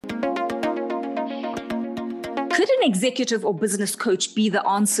Could an executive or business coach be the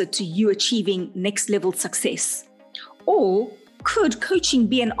answer to you achieving next level success? Or could coaching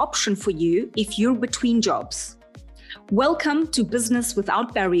be an option for you if you're between jobs? Welcome to Business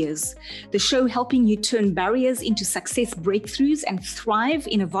Without Barriers, the show helping you turn barriers into success breakthroughs and thrive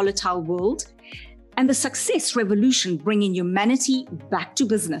in a volatile world, and the success revolution bringing humanity back to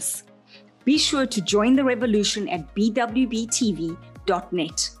business. Be sure to join the revolution at bwbtv.net.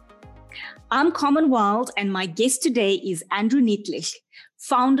 I'm Carmen Wild, and my guest today is Andrew Neethlich,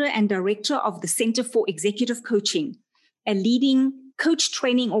 founder and director of the Center for Executive Coaching, a leading coach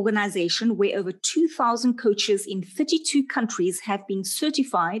training organization where over 2,000 coaches in 32 countries have been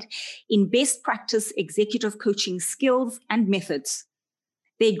certified in best practice executive coaching skills and methods.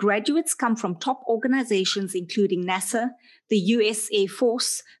 Their graduates come from top organizations including NASA, the US Air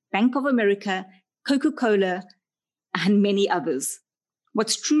Force, Bank of America, Coca-Cola, and many others.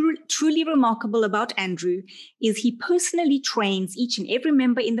 What's truly remarkable about Andrew is he personally trains each and every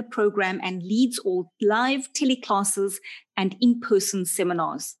member in the program and leads all live teleclasses and in-person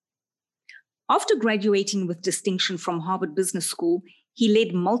seminars. After graduating with distinction from Harvard Business School, he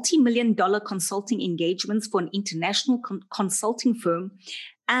led multi-million-dollar consulting engagements for an international consulting firm,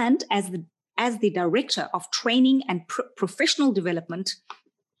 and as the director of training and professional development,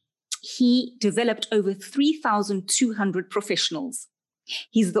 he developed over 3,200 professionals.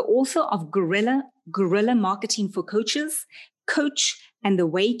 He's the author of Guerrilla Marketing for Coaches, Coach, and the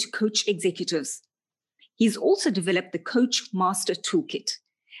Way to Coach Executives. He's also developed the Coach Master Toolkit.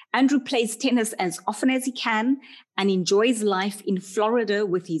 Andrew plays tennis as often as he can and enjoys life in Florida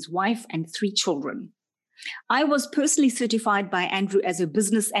with his wife and 3 children. I was personally certified by Andrew as a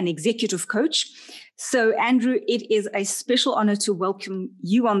business and executive coach. So, Andrew, it is a special honor to welcome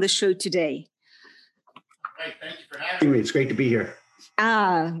you on the show today. Hey, thank you for having me. It's great to be here.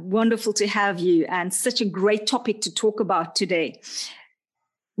 Wonderful to have you, and such a great topic to talk about today.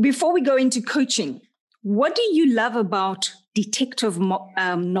 Before we go into coaching, what do you love about detective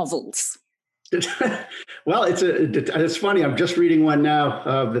novels? Well, it's funny. I'm just reading one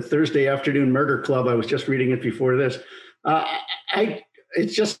now, the Thursday Afternoon Murder Club. I was just reading it before this.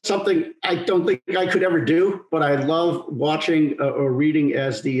 It's just something I don't think I could ever do, but I love watching or reading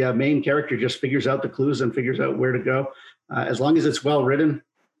as the main character just figures out the clues and figures out where to go. As long as it's well written,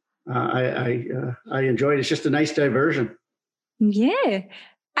 I enjoy it. It's just a nice diversion. Yeah.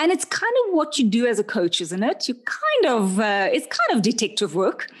 And it's kind of what you do as a coach, isn't it? It's kind of detective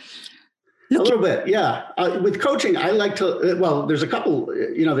work. A little bit, yeah. With coaching, I like to, there's a couple,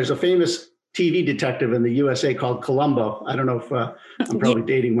 there's a famous TV detective in the USA called Columbo. I don't know if I'm probably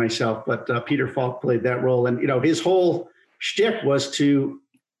dating myself, but Peter Falk played that role. And, his whole shtick was to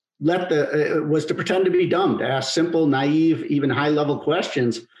pretend to be dumb, to ask simple, naive, even high-level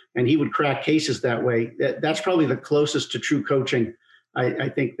questions, and he would crack cases that way. That's probably the closest to true coaching I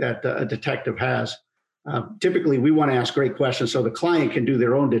think that a detective has. Typically, we want to ask great questions so the client can do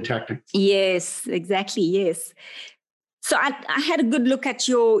their own detecting. Yes, exactly. Yes. So I had a good look at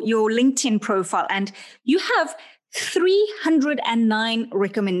your LinkedIn profile, and you have 309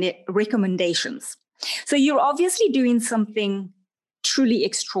 recommendations. So you're obviously doing something truly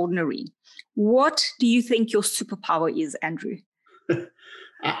extraordinary. What do you think your superpower is, Andrew?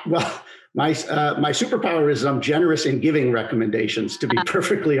 My superpower is I'm generous in giving recommendations, to be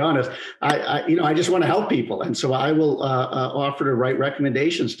perfectly honest. I just want to help people. And so I will offer to write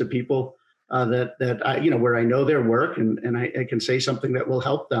recommendations to people that I, where I know their work and I can say something that will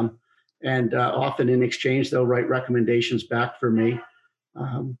help them. And often in exchange, they'll write recommendations back for me.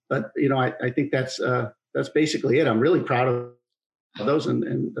 But I think that's basically it. I'm really proud of those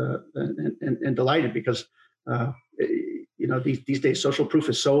and delighted because, these days, social proof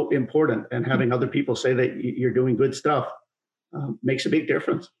is so important, and having other people say that you're doing good stuff makes a big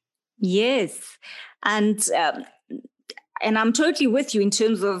difference. Yes. And I'm totally with you in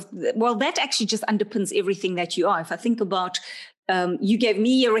terms of, that actually just underpins everything that you are. If I think about, you gave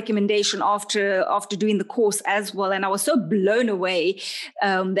me a recommendation after doing the course as well, and I was so blown away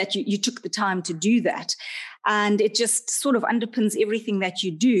that you took the time to do that. And it just sort of underpins everything that you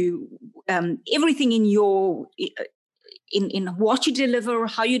do, everything in your... In what you deliver,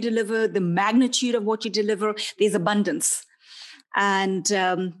 how you deliver, the magnitude of what you deliver, there's abundance. And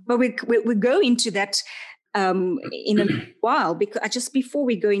but we go into that in a while, because just before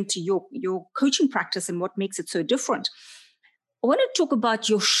we go into your coaching practice and what makes it so different, I want to talk about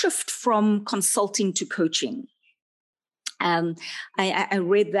your shift from consulting to coaching. I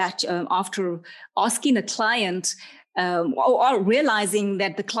read that after asking a client or realizing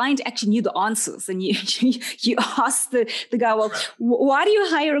that the client actually knew the answers, and you asked the guy, well, why do you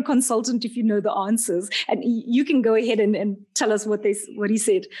hire a consultant if you know the answers? And you can go ahead and tell us what he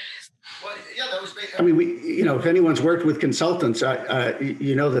said. Well, yeah, that was. I mean, if anyone's worked with consultants,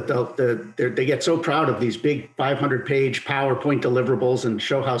 you know that they get so proud of these big 500-page PowerPoint deliverables and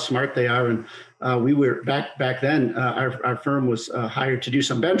show how smart they are. And we were back then. Our firm was hired to do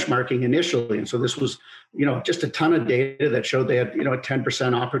some benchmarking initially, and so this was, just a ton of data that showed they had, a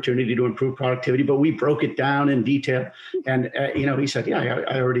 10% opportunity to improve productivity. But we broke it down in detail, and he said, "Yeah,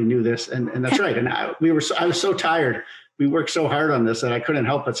 I already knew this," and that's right. And I was so tired. We worked so hard on this that I couldn't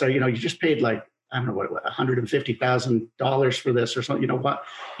help but say, you just paid like, I don't know what, $150,000 for this or something. You know what?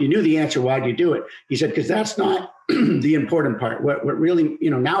 You knew the answer. Why'd you do it? He said, because that's not the important part. What really,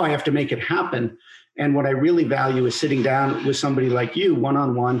 now I have to make it happen. And what I really value is sitting down with somebody like you,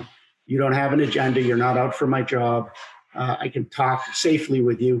 one-on-one. You don't have an agenda. You're not out for my job. I can talk safely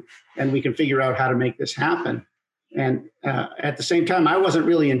with you, and we can figure out how to make this happen. And at the same time, I wasn't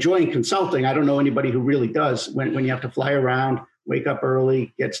really enjoying consulting. I don't know anybody who really does when you have to fly around, wake up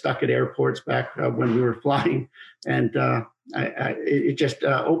early, get stuck at airports back when we were flying. And it just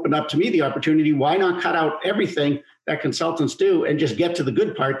opened up to me the opportunity. Why not cut out everything that consultants do and just get to the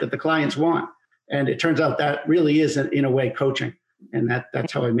good part that the clients want? And it turns out that really is, in a way, coaching. And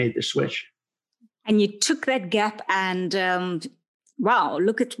that's how I made the switch. And you took that gap and wow,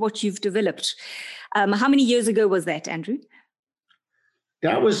 look at what you've developed. How many years ago was that, Andrew?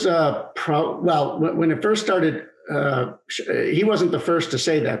 That was, when it first started, he wasn't the first to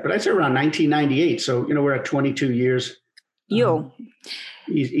say that, but I'd say around 1998. So, we're at 22 years.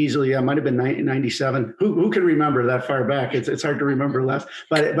 Easily, might have been 1997. Who can remember that far back? It's hard to remember less,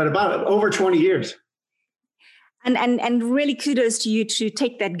 but about over 20 years. And really kudos to you to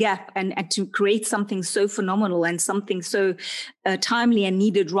take that gap and to create something so phenomenal and something so timely and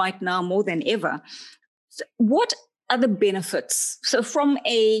needed right now more than ever. So what are the benefits? So from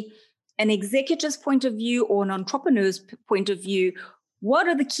an executive's point of view or an entrepreneur's point of view, what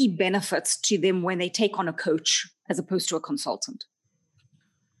are the key benefits to them when they take on a coach as opposed to a consultant?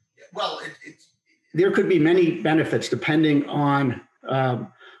 Well, there could be many benefits depending on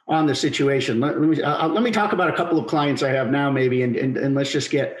the situation. Let me talk about a couple of clients I have now, maybe, and let's just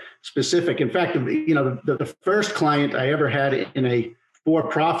get specific. In fact, the first client I ever had in a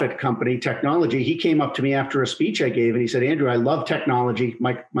for-profit company, technology, he came up to me after a speech I gave, and he said, "Andrew, I love technology.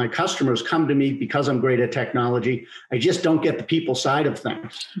 My customers come to me because I'm great at technology. I just don't get the people side of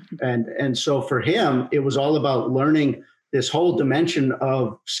things." And so for him, it was all about learning this whole dimension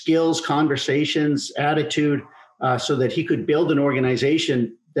of skills, conversations, attitude, so that he could build an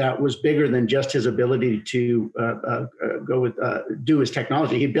organization that was bigger than just his ability to do his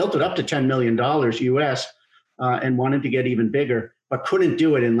technology. He built it up to $10 million US and wanted to get even bigger, but couldn't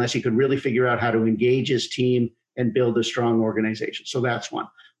do it unless he could really figure out how to engage his team and build a strong organization. So that's one.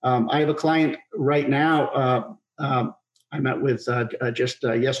 I have a client right now I met with just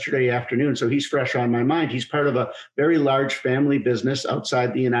yesterday afternoon, so he's fresh on my mind. He's part of a very large family business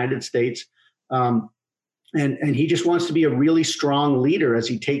outside the United States. And he just wants to be a really strong leader as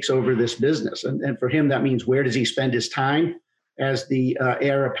he takes over this business. And for him, that means, where does he spend his time as the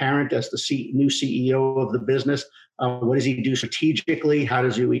heir apparent, as the new CEO of the business? What does he do strategically? How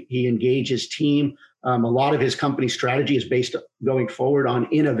does he engage his team? A lot of his company strategy is based going forward on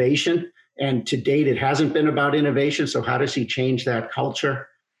innovation. And to date, it hasn't been about innovation. So how does he change that culture?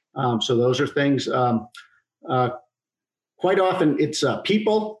 So those are things. Quite often it's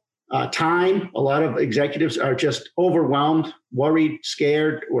people. Time. A lot of executives are just overwhelmed, worried,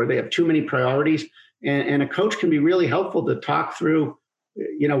 scared, or they have too many priorities. And a coach can be really helpful to talk through,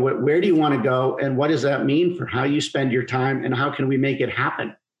 where do you want to go, and what does that mean for how you spend your time, and how can we make it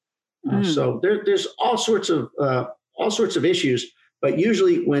happen? So there's all sorts of issues. But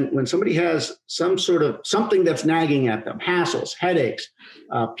usually, when somebody has some sort of something that's nagging at them, hassles, headaches,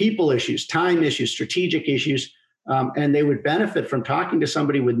 people issues, time issues, strategic issues. And they would benefit from talking to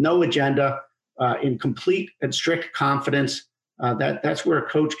somebody with no agenda, in complete and strict confidence. That's where a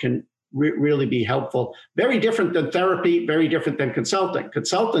coach can really be helpful. Very different than therapy, very different than consulting.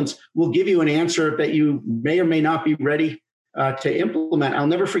 Consultants will give you an answer that you may or may not be ready to implement. I'll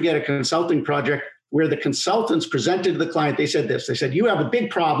never forget a consulting project where the consultants presented to the client. They said this. They said, "You have big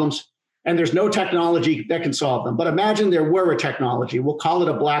problems and there's no technology that can solve them. But imagine there were a technology. We'll call it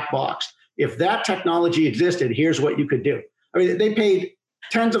a black box. If that technology existed, here's what you could do." I mean, they paid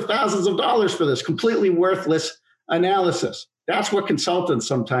tens of thousands of dollars for this completely worthless analysis. That's what consultants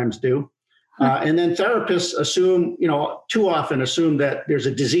sometimes do. And then therapists too often assume that there's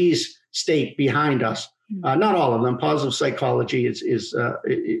a disease state behind us. Not all of them. Positive psychology is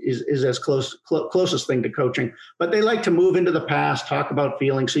as closest thing to coaching, but they like to move into the past, talk about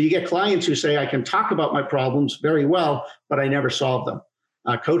feelings. So you get clients who say, I can talk about my problems very well, but I never solve them.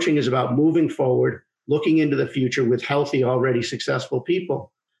 Coaching is about moving forward, looking into the future with healthy, already successful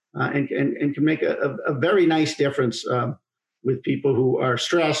people, and can make a very nice difference with people who are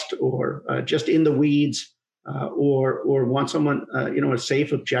stressed or just in the weeds, or want someone, a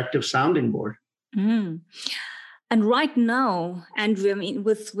safe, objective sounding board. Mm. And right now, Andrew, I mean,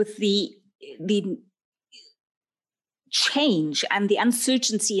 with the change and the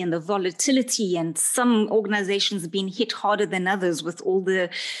uncertainty and the volatility, and some organizations have been hit harder than others with all the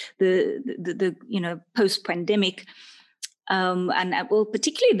post-pandemic, and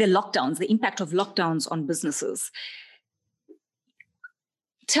particularly the lockdowns, the impact of lockdowns on businesses.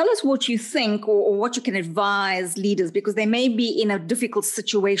 Tell us what you think or what you can advise leaders, because they may be in a difficult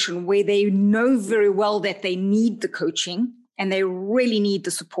situation where they know very well that they need the coaching and they really need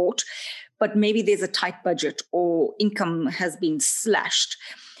the support, but maybe there's a tight budget or income has been slashed.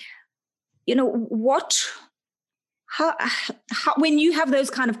 How when you have those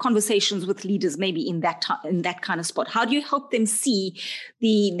kind of conversations with leaders, maybe in that kind of spot, how do you help them see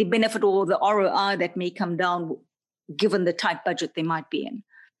the benefit or the ROI that may come down given the tight budget they might be in?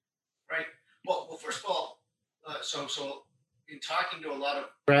 Right. Well, first of all, so in talking to a lot of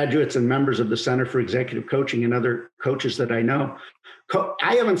graduates and members of the Center for Executive Coaching and other coaches that I know,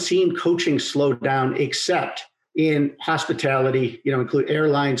 I haven't seen coaching slow down except in hospitality, include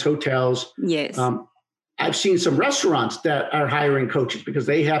airlines, hotels. Yes. I've seen some restaurants that are hiring coaches because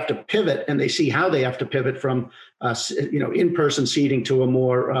they have to pivot, and they see how they have to pivot from, in-person seating to a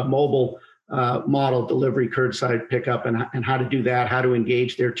more mobile model, delivery, curbside pickup, and how to do that, how to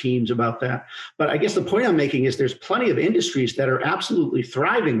engage their teams about that. But I guess the point I'm making is there's plenty of industries that are absolutely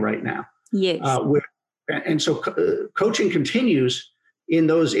thriving right now. Yes. Coaching continues in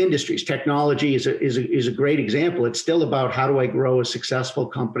those industries. Technology is a great example. It's still about how do I grow a successful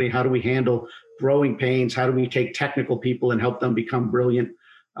company? How do we handle growing pains? How do we take technical people and help them become brilliant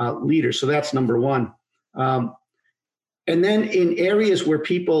leaders? So that's number one. And then in areas where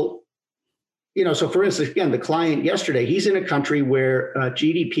people, so for instance, again, the client yesterday, he's in a country where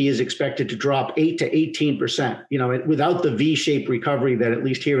GDP is expected to drop 8 to 18%, without the V-shaped recovery that at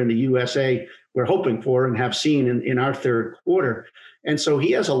least here in the USA, we're hoping for and have seen in our third quarter. And so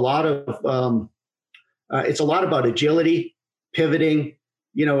he has a lot of, it's a lot about agility, pivoting,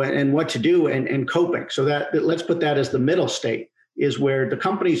 and what to do and coping. So that let's put that as the middle state, is where the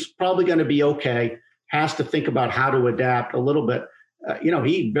company's probably going to be okay, has to think about how to adapt a little bit.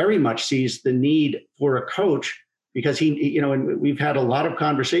 He very much sees the need for a coach because and we've had a lot of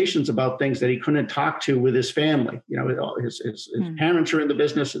conversations about things that he couldn't talk to with his family. His parents are in the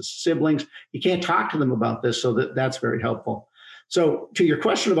business, his siblings. He can't talk to them about this, so that's very helpful. So to your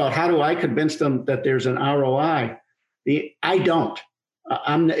question about how do I convince them that there's an ROI, I don't.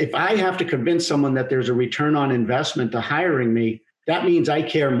 If I have to convince someone that there's a return on investment to hiring me, that means I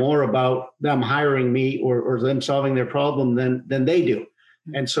care more about them hiring me or them solving their problem than they do.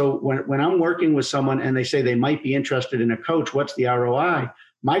 And so when I'm working with someone and they say they might be interested in a coach, what's the ROI?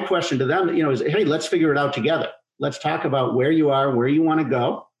 My question to them, is, hey, let's figure it out together. Let's talk about where you are, where you want to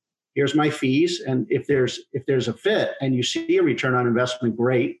go. Here's my fees. And if there's a fit and you see a return on investment,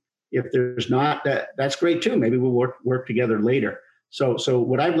 great. If there's not, that's great too. Maybe we'll work together later. So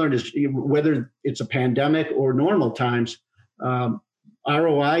what I've learned is whether it's a pandemic or normal times,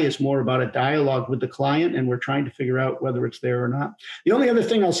 ROI is more about a dialogue with the client, and we're trying to figure out whether it's there or not. The only other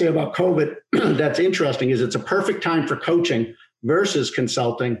thing I'll say about COVID that's interesting is it's a perfect time for coaching versus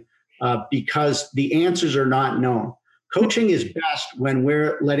consulting because the answers are not known. Coaching is best when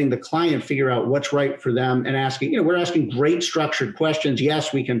we're letting the client figure out what's right for them and asking, we're asking great structured questions.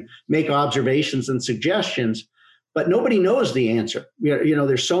 Yes, we can make observations and suggestions, but nobody knows the answer.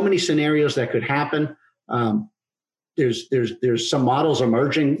 There's so many scenarios that could happen. There's some models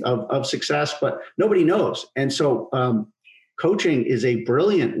emerging of success, but nobody knows. And so coaching is a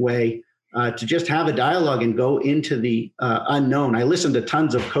brilliant way to just have a dialogue and go into the unknown. I listened to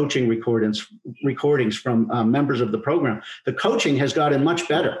tons of coaching recordings from members of the program. The coaching has gotten much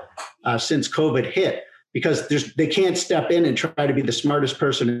better since COVID hit because they can't step in and try to be the smartest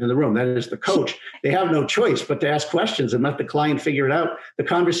person in the room. That is the coach. They have no choice but to ask questions and let the client figure it out. The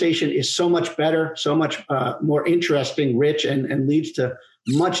conversation is so much better, so much more interesting, rich, and leads to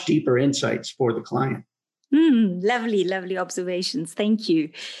much deeper insights for the client. Lovely, lovely observations. Thank you.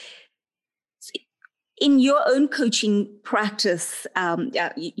 In your own coaching practice,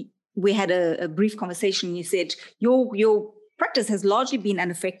 we had a brief conversation. You said your practice has largely been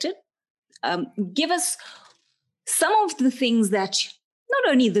unaffected Give us some of the things that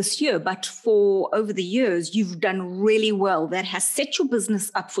not only this year, but for over the years, you've done really well that has set your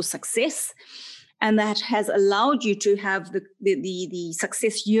business up for success and that has allowed you to have the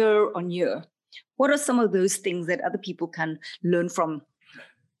success year on year. What are some of those things that other people can learn from?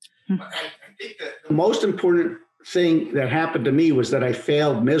 I think that the most important thing that happened to me was that I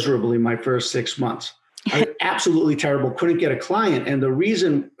failed miserably my first 6 months. I was absolutely terrible, couldn't get a client. And the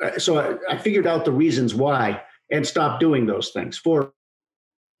reason, so I figured out the reasons why and stopped doing those things. For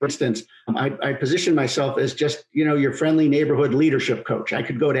instance, I positioned myself as just, your friendly neighborhood leadership coach. I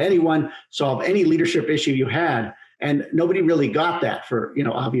could go to anyone, solve any leadership issue you had. And nobody really got that for,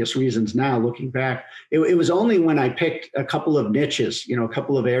 obvious reasons now looking back. It was only when I picked a couple of niches, a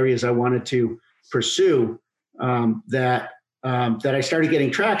couple of areas I wanted to pursue that I started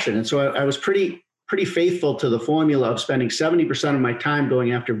getting traction. And so I was pretty faithful to the formula of spending 70% of my time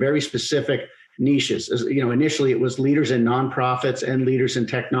going after very specific niches. As initially it was leaders in nonprofits and leaders in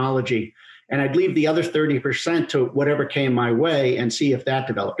technology. And I'd leave the other 30% to whatever came my way and see if that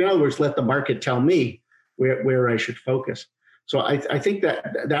developed. In other words, let the market tell me where I should focus. So I think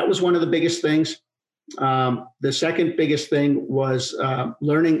that was one of the biggest things. The second biggest thing was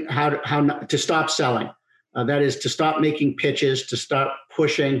learning how to stop selling. That is to stop making pitches, to stop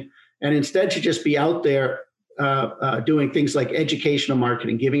pushing, and instead to just be out there doing things like educational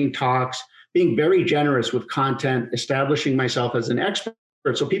marketing, giving talks, being very generous with content, establishing myself as an expert.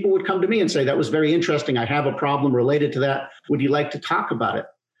 So people would come to me and say, that was very interesting. I have a problem related to that. Would you like to talk about it?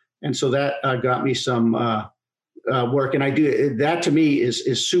 And so that got me some work. And I do that. To me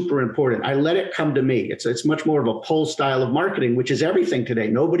is super important. I let it come to me. It's much more of a pull style of marketing, which is everything today.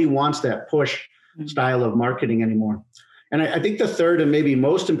 Nobody wants that push style of marketing anymore. And I think the third and maybe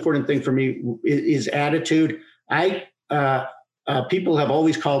most important thing for me is attitude. People have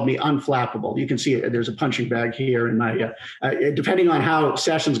always called me unflappable. You can see it. There's a punching bag here in my, depending on how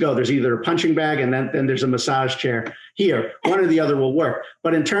sessions go, there's either a punching bag and then there's a massage chair here. One or the other will work.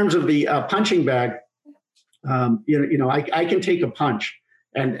 But in terms of the punching bag, I can take a punch.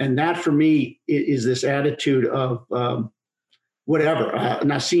 And that for me is this attitude of whatever.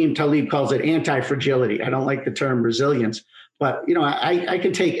 Nassim Taleb calls it anti-fragility. I don't like the term resilience, but I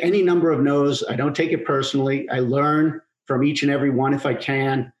can take any number of no's. I don't take it personally. I learn from each and every one if I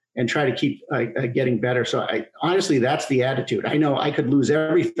can, and try to keep getting better. So honestly, that's the attitude. I know I could lose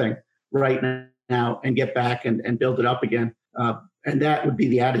everything right now and get back and build it up again. And that would be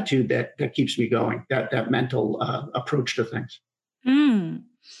the attitude that keeps me going, that mental approach to things.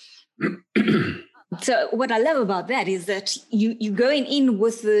 So what I love about that is that you're going in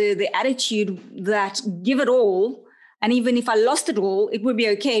with the attitude that give it all. And even if I lost it all, it would be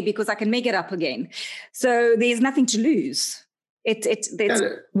okay because I can make it up again. So there's nothing to lose. It's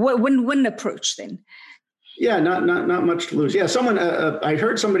win-win approach then. Yeah, not much to lose. Yeah, someone I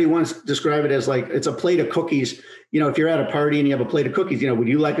heard somebody once describe it as like it's a plate of cookies. If you're at a party and you have a plate of cookies, would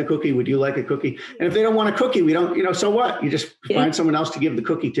you like a cookie? Would you like a cookie? And if they don't want a cookie, we don't. So what? You just find someone else to give the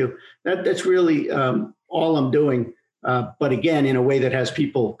cookie to. That's really all I'm doing. But again, in a way that has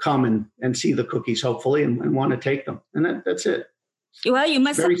people come and see the cookies, hopefully, and want to take them. And that's it. Well, you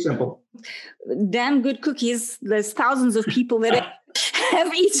must very simple. Damn good cookies. There's thousands of people that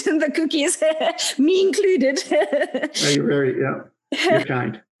have eaten the cookies, me included. You're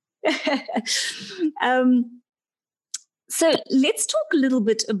kind. So let's talk a little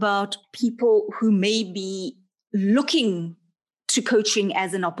bit about people who may be looking to coaching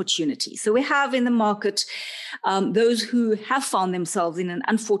as an opportunity. So we have in the market those who have found themselves in an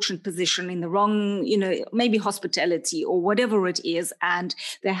unfortunate position in the wrong, maybe hospitality or whatever it is, and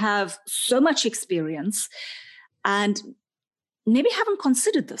they have so much experience and maybe haven't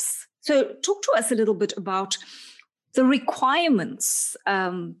considered this. So talk to us a little bit about the requirements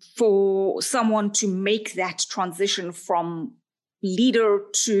for someone to make that transition from leader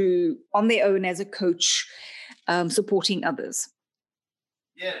to on their own as a coach, supporting others.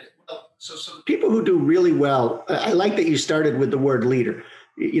 Yeah, well, so people who do really well, I like that you started with the word leader.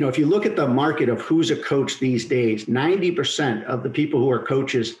 If you look at the market of who's a coach these days, 90% of the people who are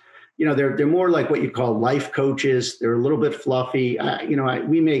coaches, they're more like what you call life coaches. They're a little bit fluffy.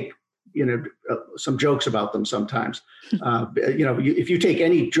 We make, some jokes about them sometimes. If you take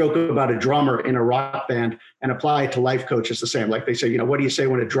any joke about a drummer in a rock band and apply it to life coach, it's the same. Like they say, what do you say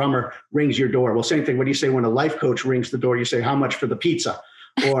when a drummer rings your door? Well, same thing. What do you say when a life coach rings the door? You say, how much for the pizza?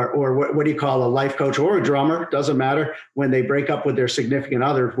 Or what do you call a life coach or a drummer? Doesn't matter. When they break up with their significant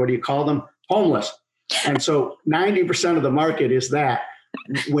other, what do you call them? Homeless. And so 90% of the market is that.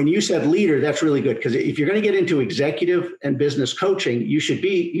 when you said leader, that's really good, because if you're going to get into executive and business coaching, you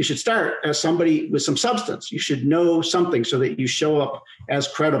should start as somebody with some substance. You should know something so that you show up as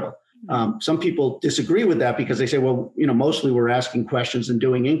credible. Some people disagree with that because they say, well, mostly we're asking questions and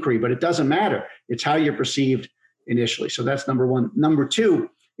doing inquiry, but it doesn't matter. It's how you're perceived initially. So that's number one. Number two,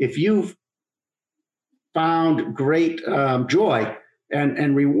 if you've found great joy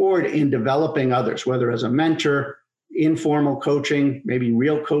and reward in developing others, whether as a mentor, informal coaching, maybe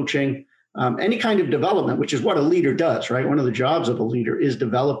real coaching, any kind of development, which is what a leader does, right? One of the jobs of a leader is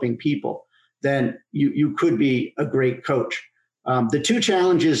developing people. Then you could be a great coach. The two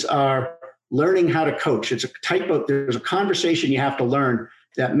challenges are learning how to coach. There's a conversation you have to learn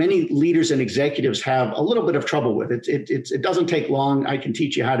that many leaders and executives have a little bit of trouble with. It doesn't take long. I can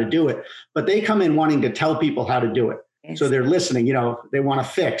teach you how to do it, but they come in wanting to tell people how to do it. Yes. So they're listening, they want to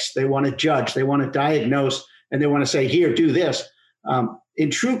fix, they want to judge, they want to diagnose, and they want to say, here, do this.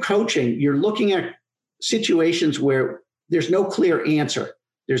 In true coaching, you're looking at situations where there's no clear answer.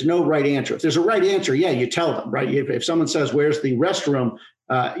 There's no right answer. If there's a right answer, yeah, you tell them, right? If someone says, where's the restroom?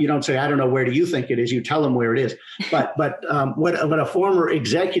 You don't say, I don't know, where do you think it is? You tell them where it is. But what a former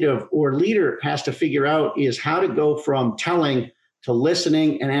executive or leader has to figure out is how to go from telling to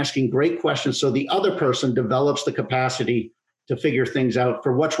listening and asking great questions so the other person develops the capacity to figure things out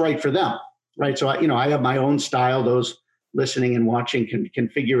for what's right for them, right? So, I have my own style. Those listening and watching can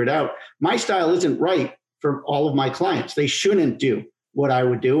figure it out. My style isn't right for all of my clients. They shouldn't do what I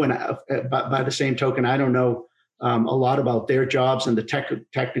would do. And by the same token, I don't know a lot about their jobs and the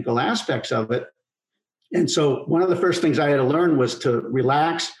technical aspects of it. And so one of the first things I had to learn was to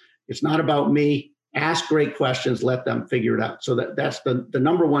relax. It's not about me. Ask great questions, let them figure it out. So that's the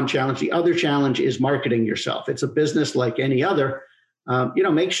number one challenge. The other challenge is marketing yourself. It's a business like any other.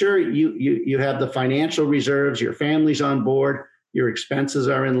 Make sure you have the financial reserves, your family's on board, your expenses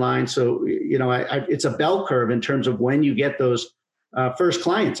are in line. So, it's a bell curve in terms of when you get those first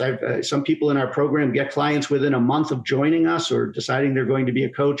clients. Some people in our program get clients within a month of joining us or deciding they're going to be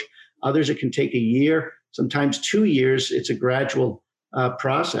a coach. Others, it can take a year, sometimes 2 years. It's a gradual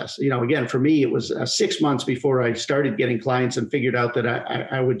process. Again, for me, it was 6 months before I started getting clients and figured out that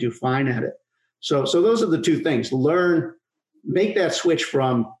I would do fine at it. So those are the two things. Make that switch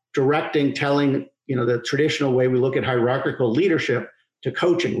from directing, telling, the traditional way we look at hierarchical leadership, to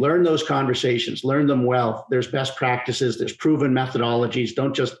coaching. Learn those conversations, learn them well. There's best practices, there's proven methodologies.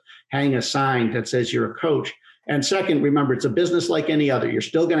 Don't just hang a sign that says you're a coach. And second, remember, it's a business like any other. You're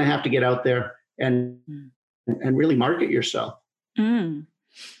still going to have to get out there and really market yourself. Mm.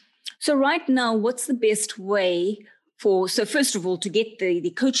 So right now, what's the best way so first of all, to get the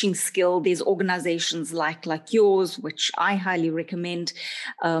coaching skill, there's organizations like yours, which I highly recommend,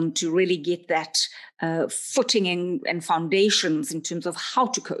 to really get that footing and foundations in terms of how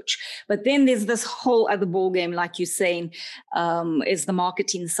to coach. But then there's this whole other ballgame, like you're saying, is the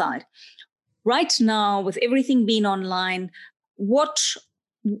marketing side. Right now, with everything being online, what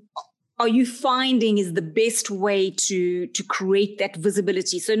are you finding is the best way to create that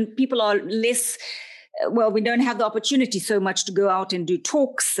visibility? So people are less... we don't have the opportunity so much to go out and do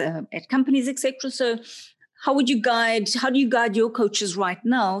talks at companies, etc. So how do you guide your coaches right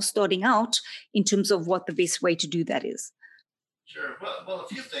now, starting out, in terms of what the best way to do that is? Sure. Well, a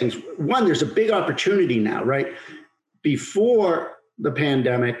few things. One, there's a big opportunity now, right? Before the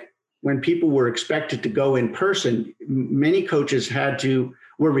pandemic, when people were expected to go in person, many coaches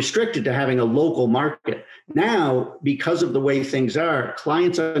were restricted to having a local market. Now, because of the way things are,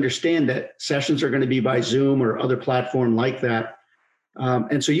 clients understand that sessions are going to be by Zoom or other platform like that.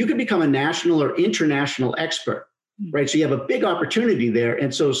 And so you can become a national or international expert, right? So you have a big opportunity there.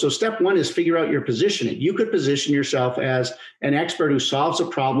 And so step one is figure out your positioning. You could position yourself as an expert who solves a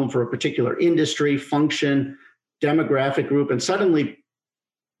problem for a particular industry, function, demographic group, and suddenly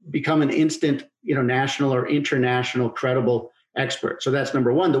become an instant, national or international credible expert. So that's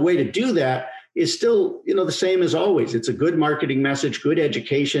number one. The way to do that is still, the same as always. It's a good marketing message, good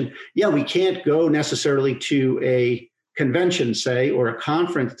education. Yeah, we can't go necessarily to a convention, say, or a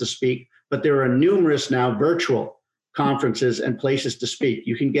conference to speak, but there are numerous now virtual conferences and places to speak.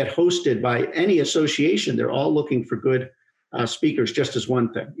 You can get hosted by any association. They're all looking for good speakers, just as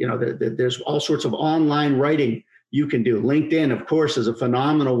one thing. There's all sorts of online writing you can do. LinkedIn, of course, is a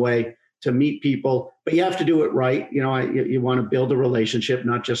phenomenal way to meet people, but you have to do it right. You want to build a relationship,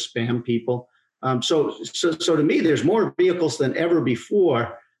 not just spam people. So to me, there's more vehicles than ever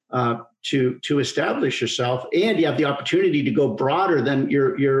before to establish yourself, and you have the opportunity to go broader than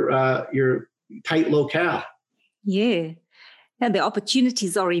your tight locale. Yeah. And the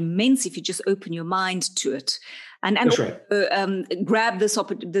opportunities are immense if you just open your mind to it. and That's right. grab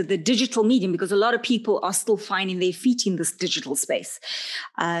the digital medium, because a lot of people are still finding their feet in this digital space.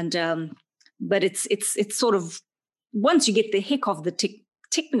 And but it's sort of, once you get the heck of the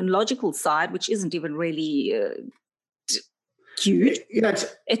technological side, which isn't even really huge. Yeah,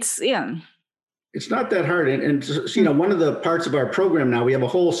 it's not that hard. And one of the parts of our program now, we have a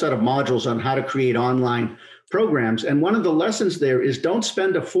whole set of modules on how to create online programs. And one of the lessons there is don't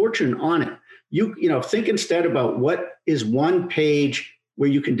spend a fortune on it. Think instead about what is one page where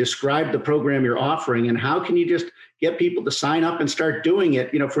you can describe the program you're offering, and how can you just get people to sign up and start doing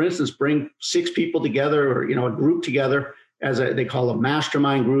it. For instance, bring 6 people together, or, a group together they call them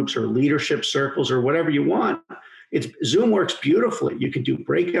mastermind groups or leadership circles or whatever you want. Zoom works beautifully. You can do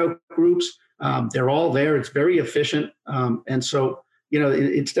breakout groups. They're all there. It's very efficient. And so,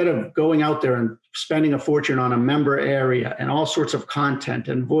 instead of going out there and spending a fortune on a member area and all sorts of content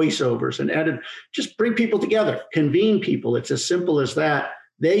and voiceovers and edit, just bring people together, convene people. It's as simple as that.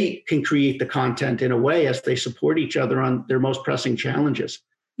 They can create the content in a way as they support each other on their most pressing challenges.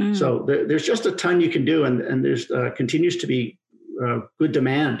 So there's just a ton you can do. And there's continues to be good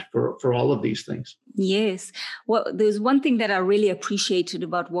demand for all of these things. Yes. Well, there's one thing that I really appreciated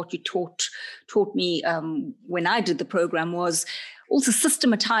about what you taught me when I did the program was also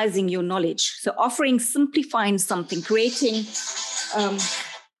systematizing your knowledge. So offering, simplifying something, creating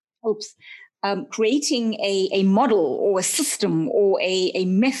a model or a system or a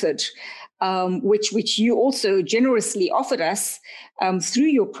method, which you also generously offered us through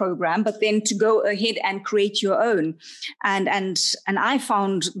your program, but then to go ahead and create your own. And I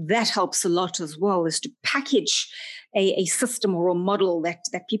found that helps a lot as well, is to package a system or a model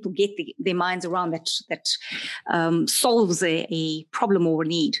that people get their minds around, that solves a problem or a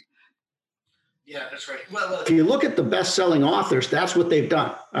need. Yeah, that's right. Well, if you look at the best-selling authors, that's what they've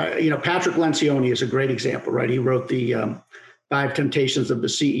done. Patrick Lencioni is a great example, right? He wrote the 5 Temptations of the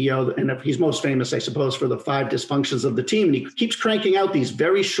CEO, and he's most famous, I suppose, for the 5 Dysfunctions of the Team. And he keeps cranking out these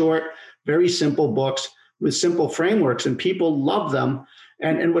very short, very simple books with simple frameworks, and people love them.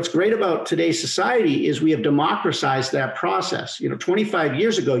 And what's great about today's society is we have democratized that process. 25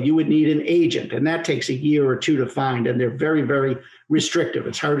 years ago, you would need an agent, and that takes a year or 2 to find, and they're very, very restrictive.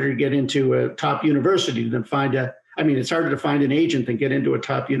 It's harder to get into a top university than it's harder to find an agent than get into a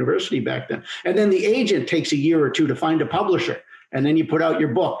top university back then. And then the agent takes a year or 2 to find a publisher. And then you put out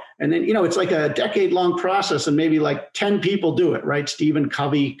your book. And then, it's like a decade-long process, and maybe like 10 people do it, right? Stephen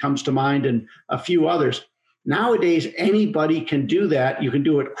Covey comes to mind, and a few others. Nowadays, anybody can do that. You can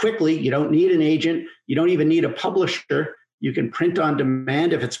do it quickly. You don't need an agent. You don't even need a publisher. You can print on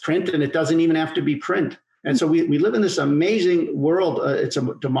demand if it's print, and it doesn't even have to be print. And so we live in this amazing world. It's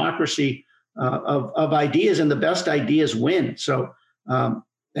a democracy of ideas, and the best ideas win. So,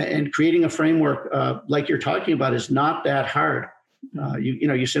 and creating a framework like you're talking about is not that hard.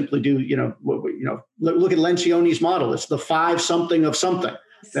 You simply do, look at Lencioni's model. It's the 5 something of something.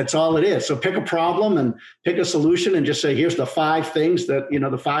 That's all it is. So pick a problem and pick a solution and just say, here's the 5 things that,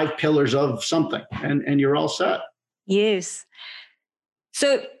 the 5 pillars of something, and you're all set. Yes.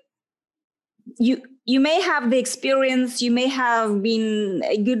 So you may have the experience, you may have been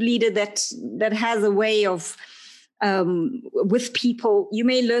a good leader that has a way of with people. You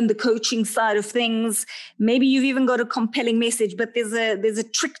may learn the coaching side of things. Maybe you've even got a compelling message, but there's a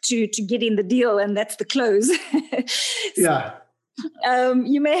trick to getting the deal, and that's the close. Yeah.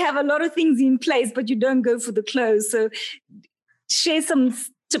 You may have a lot of things in place, but you don't go for the close. So share some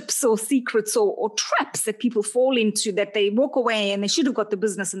tips or secrets or traps that people fall into, that they walk away and they should have got the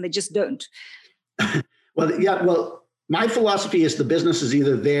business and they just don't. Well, my philosophy is the business is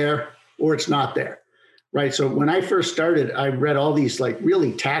either there or it's not there, right? So when I first started, I read all these like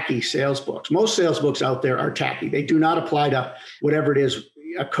really tacky sales books. Most sales books out there are tacky. They do not apply to whatever it is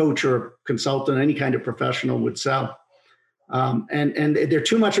a coach or a consultant, any kind of professional would sell. And they're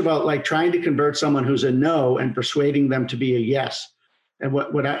too much about like trying to convert someone who's a no and persuading them to be a yes. And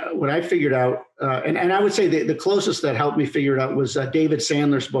what I figured out, and I would say the closest that helped me figure it out was David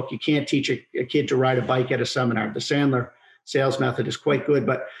Sandler's book, You Can't Teach a Kid to Ride a Bike at a Seminar. The Sandler sales method is quite good.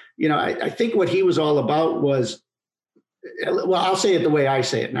 But, I think what he was all about was, well, I'll say it the way I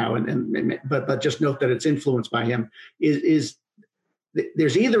say it now, but just note that it's influenced by him, is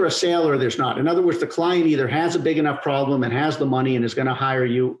there's either a sale or there's not. In other words, the client either has a big enough problem and has the money and is going to hire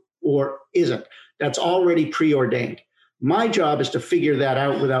you, or isn't. That's already preordained. My job is to figure that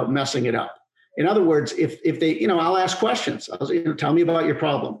out without messing it up. In other words, if they, I'll ask questions. I'll say, tell me about your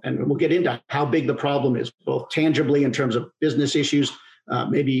problem, and we'll get into how big the problem is, both tangibly in terms of business issues,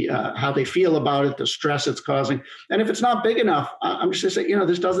 maybe how they feel about it, the stress it's causing. And if it's not big enough, I'm just going to say,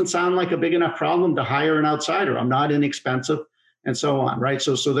 this doesn't sound like a big enough problem to hire an outsider. I'm not inexpensive, and so on, right?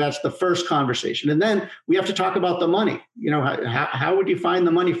 So that's the first conversation. And then we have to talk about the money. How would you find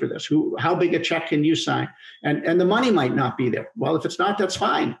the money for this? How big a check can you sign? And the money might not be there. Well, if it's not, that's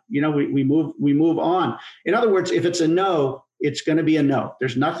fine. We move on. In other words, if it's a no, it's going to be a no.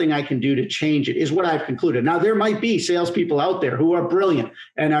 There's nothing I can do to change it, is what I've concluded. Now, there might be salespeople out there who are brilliant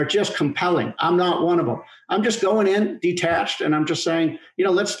and are just compelling. I'm not one of them. I'm just going in detached, and I'm just saying,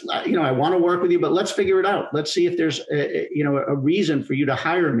 I want to work with you, but let's figure it out. Let's see if there's a reason for you to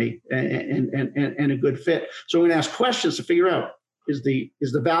hire me and a good fit. So we're going to ask questions to figure out, is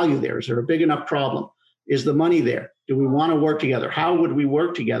the value there? Is there a big enough problem? Is the money there? Do we want to work together? How would we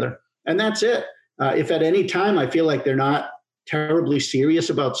work together? And that's it. If at any time I feel like they're not terribly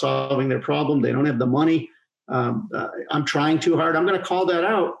serious about solving their problem, they don't have the money, I'm trying too hard, I'm going to call that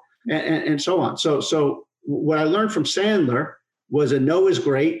out, and so on. So what I learned from Sandler was a no is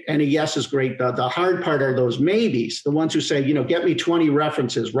great and a yes is great. The hard part are those maybes, the ones who say, get me 20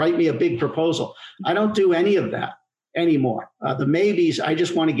 references, write me a big proposal. I don't do any of that anymore. The maybes, I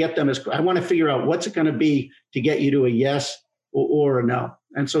just want to get them I want to figure out what's it going to be to get you to a yes or a no.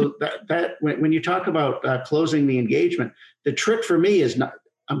 And so that when you talk about closing the engagement, the trick for me is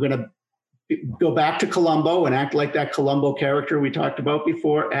I'm going to go back to Columbo and act like that Columbo character we talked about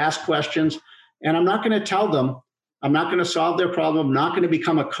before, ask questions, and I'm not going to tell them, I'm not going to solve their problem. I'm not going to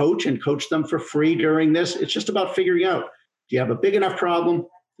become a coach and coach them for free during this. It's just about figuring out, do you have a big enough problem? Do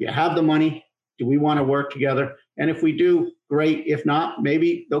you have the money? Do we want to work together? And if we do, great. If not,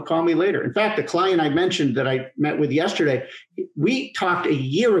 maybe they'll call me later. In fact, the client I mentioned that I met with yesterday, we talked a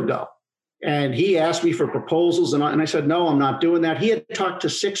year ago, and he asked me for proposals, and I said, no, I'm not doing that. He had talked to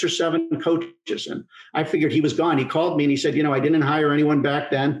 6 or 7 coaches, and I figured he was gone. He called me and he said, I didn't hire anyone back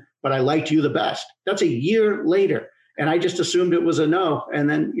then, but I liked you the best. That's a year later. And I just assumed it was a no. And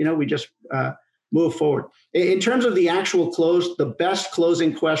then, we just move forward. In terms of the actual close, the best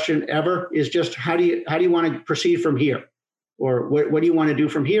closing question ever is just, how do you want to proceed from here? Or what do you want to do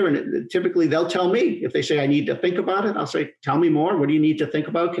from here? And typically they'll tell me. If they say, I need to think about it, I'll say, tell me more. What do you need to think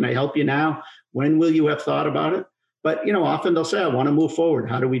about? Can I help you now? When will you have thought about it? But, often they'll say, I want to move forward.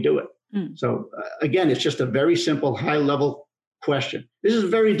 How do we do it? So again, it's just a very simple, high level question. This is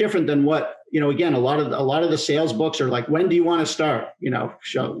very different than what, again, a lot of the sales books are like, when do you want to start?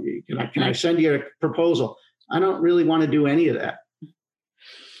 Can I send you a proposal? I don't really want to do any of that.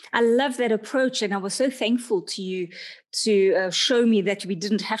 I love that approach. And I was so thankful to you to show me that we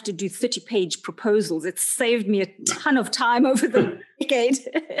didn't have to do 30-page proposals. It saved me a ton of time over the decade.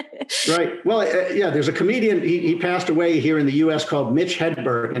 Right. Well, there's a comedian, he passed away here in the U.S. called Mitch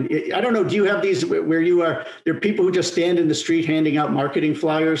Hedberg. And I don't know, do you have these where you are? There are people who just stand in the street handing out marketing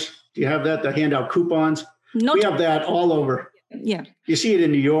flyers. Do you have that? They hand out coupons? We have that all over. Yeah. You see it in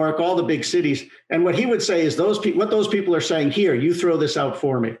New York, all the big cities. And what he would say is what those people are saying, here, you throw this out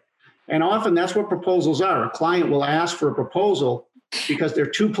for me. And often that's what proposals are. A client will ask for a proposal because they're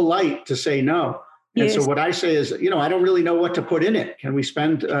too polite to say no. And so what I say is, I don't really know what to put in it. Can we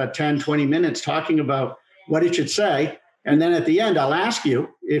spend 10, 20 minutes talking about what it should say? And then at the end, I'll ask you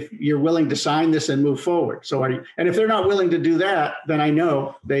if you're willing to sign this and move forward. So and if they're not willing to do that, then I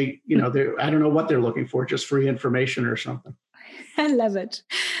know I don't know what they're looking for, just free information or something. I love it.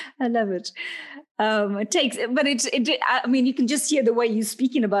 You can just hear the way you're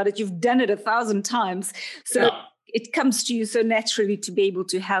speaking about it. You've done it 1,000 times. So it comes to you so naturally to be able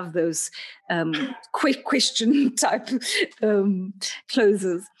to have those quick question type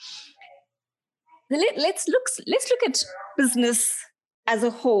closes. Let's look at business as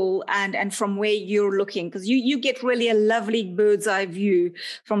a whole and from where you're looking, because you get really a lovely bird's eye view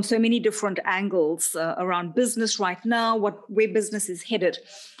from so many different angles around business right now, where business is headed.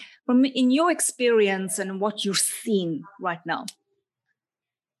 In your experience and what you're seeing right now,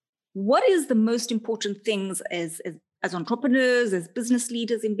 what is the most important things as entrepreneurs, as business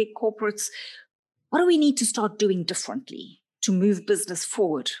leaders in big corporates? What do we need to start doing differently to move business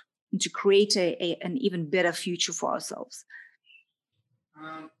forward and to create an even better future for ourselves?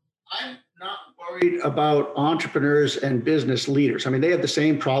 I'm not worried about entrepreneurs and business leaders. I mean, they have the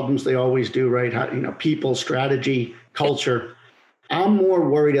same problems they always do, right? People, strategy, culture. I'm more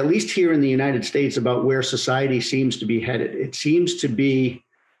worried, at least here in the United States, about where society seems to be headed. It seems to be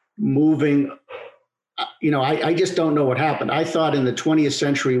moving. I just don't know what happened. I thought in the 20th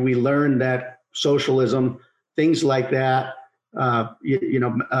century, we learned that socialism, things like that,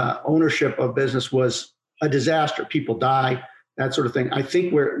 ownership of business was a disaster. People die. that sort of thing. I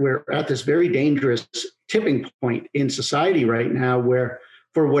think we're at this very dangerous tipping point in society right now where,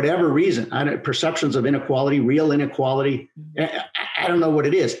 for whatever reason, perceptions of inequality, real inequality, I don't know what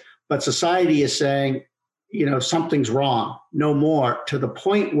it is, but society is saying, something's wrong, no more, to the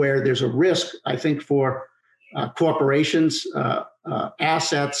point where there's a risk, I think, for corporations,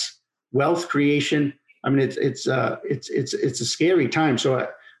 assets, wealth creation. I mean, it's a scary time. So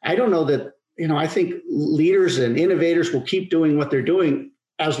I don't know that, I think leaders and innovators will keep doing what they're doing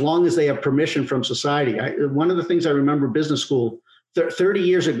as long as they have permission from society. One of the things I remember business school 30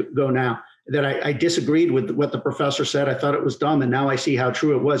 years ago now, that I disagreed with what the professor said. I thought it was dumb. And now I see how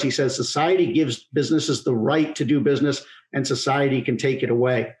true it was. He says society gives businesses the right to do business and society can take it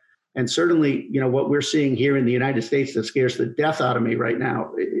away. And certainly, what we're seeing here in the United States that scares the death out of me right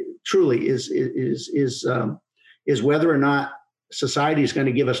now, truly is whether or not society is going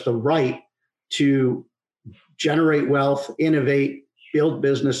to give us the right to generate wealth, innovate, build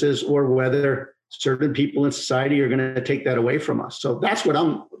businesses, or whether certain people in society are going to take that away from us. So that's what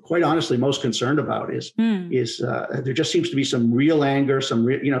I'm quite honestly most concerned about is there just seems to be some real anger, some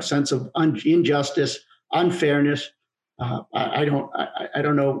sense of injustice, unfairness. I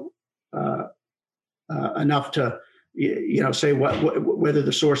don't know enough to say whether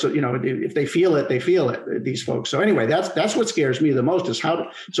the source of, if they feel it, they feel it, these folks. So anyway, that's what scares me the most is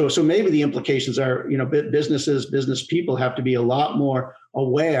so maybe the implications are, business people have to be a lot more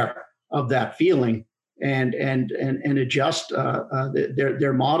aware of that feeling and adjust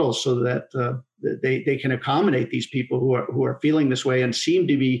their models so that they can accommodate these people who are feeling this way and seem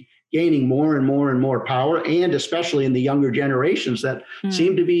to be gaining more and more and more power, and especially in the younger generations that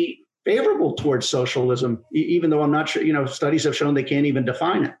seem to be favorable towards socialism, even though I'm not sure, studies have shown they can't even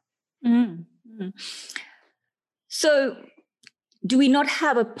define it. Mm-hmm. So do we not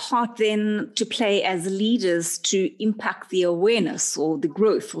have a part then to play as leaders to impact the awareness or the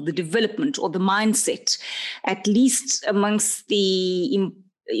growth or the development or the mindset, at least amongst the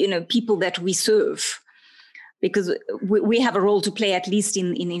people that we serve? Because we have a role to play, at least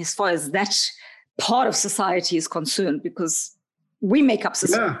in as far as that part of society is concerned, because we make up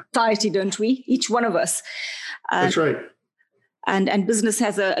society, don't we? Each one of us. That's right. And business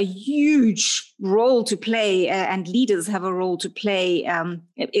has a huge role to play, and leaders have a role to play.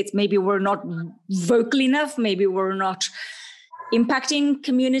 It's maybe we're not vocal enough, maybe we're not impacting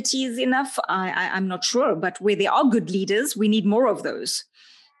communities enough. I'm not sure, but where there are good leaders, we need more of those.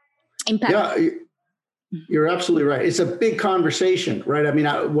 Yeah, you're absolutely right. It's a big conversation, right? I mean,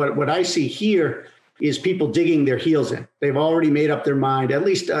 what I see here is people digging their heels in. They've already made up their mind, at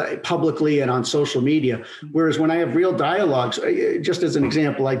least publicly and on social media. Whereas when I have real dialogues, just as an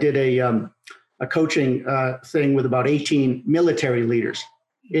example, I did a coaching thing with about 18 military leaders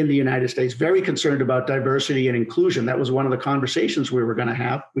in the United States, very concerned about diversity and inclusion. That was one of the conversations we were going to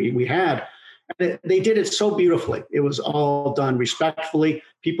have. We had. They did it so beautifully. It was all done respectfully.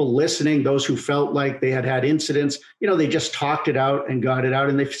 People listening, those who felt like they had incidents, they just talked it out and got it out.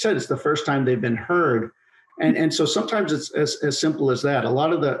 And they said it's the first time they've been heard. And so sometimes it's as simple as that. A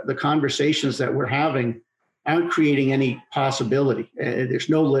lot of the conversations that we're having aren't creating any possibility. There's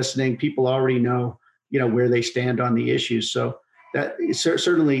no listening. People already know, where they stand on the issues. So that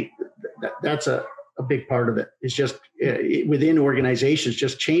certainly that's a big part of it. Is just within organizations,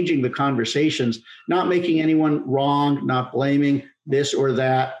 just changing the conversations, not making anyone wrong, not blaming this or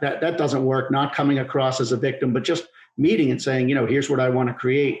that. That doesn't work. Not coming across as a victim, but just meeting and saying, here's what I want to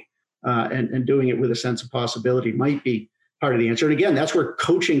create, and doing it with a sense of possibility might be part of the answer. And again, that's where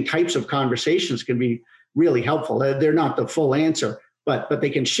coaching types of conversations can be really helpful. They're not the full answer, but they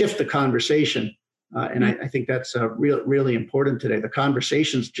can shift the conversation. And I think that's really important today. The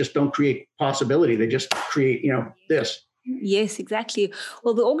conversations just don't create possibility. They just create, this. Yes, exactly.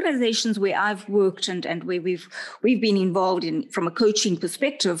 Well, the organizations where I've worked and where we've been involved in from a coaching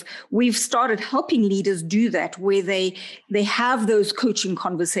perspective, we've started helping leaders do that, where they have those coaching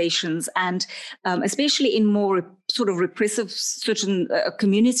conversations, and especially in more sort of repressive certain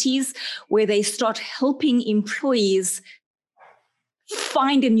communities, where they start helping employees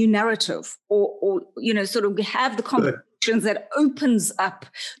find a new narrative or sort of have the conversations that opens up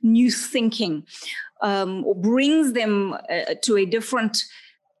new thinking, or brings them to a different,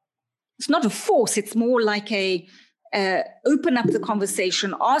 it's not a force, it's more like open up the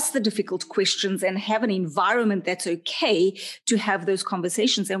conversation, ask the difficult questions, and have an environment that's okay to have those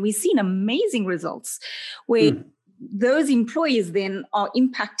conversations. And we've seen amazing results where those employees then are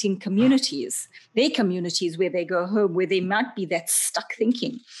impacting their communities where they go home, where they might be that stuck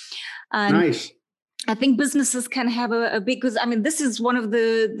thinking. And nice. I think businesses can have a big, because I mean, this is one of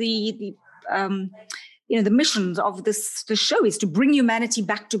the the missions of this show is to bring humanity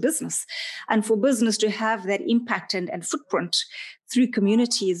back to business, and for business to have that impact and footprint through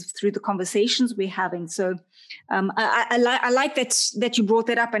communities, through the conversations we're having. So I like that you brought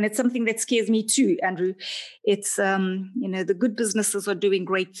that up, and it's something that scares me too, Andrew. It's the good businesses are doing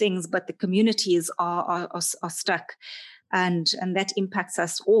great things, but the communities are stuck, and that impacts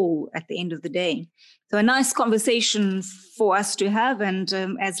us all at the end of the day. So a nice conversation for us to have, and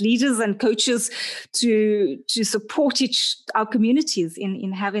as leaders and coaches to support our communities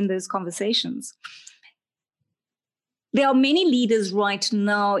in having those conversations. There are many leaders right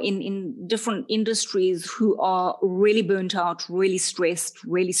now in different industries who are really burnt out, really stressed,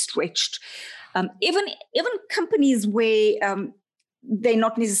 really stretched. Even companies where they're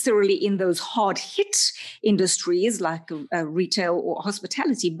not necessarily in those hard hit industries like retail or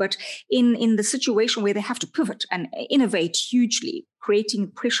hospitality, but in the situation where they have to pivot and innovate hugely,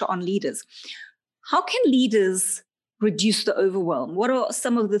 creating pressure on leaders. How can leaders reduce the overwhelm? What are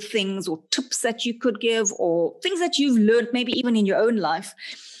some of the things or tips that you could give, or things that you've learned maybe even in your own life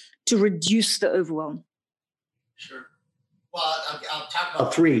to reduce the overwhelm? Sure. Well, I'll talk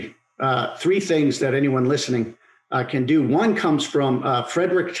about three things that anyone listening can do. One comes from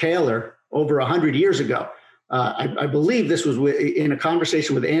Frederick Taylor over 100 years ago. I believe this was in a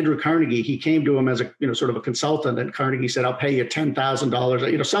conversation with Andrew Carnegie. He came to him as a sort of a consultant, and Carnegie said, "I'll pay you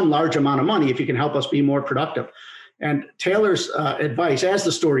 $10,000, some large amount of money if you can help us be more productive." And Taylor's advice, as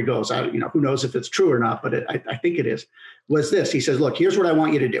the story goes, who knows if it's true or not, but I think it is, was this. He says, "Look, here's what I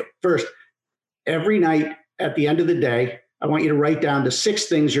want you to do. First, every night at the end of the day, I want you to write down the 6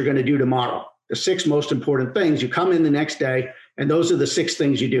 things you're going to do tomorrow, the 6 most important things. You come in the next day, and those are the 6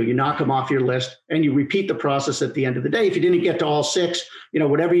 things you do. You knock them off your list, and you repeat the process at the end of the day. If you didn't get to all 6,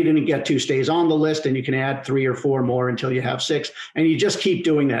 whatever you didn't get to stays on the list, and you can add 3 or 4 more until you have 6. And you just keep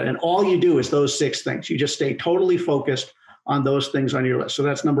doing that. And all you do is those 6 things. You just stay totally focused on those things on your list. So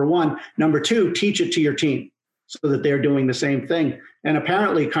that's number 1. Number 2, teach it to your team so that they're doing the same thing. And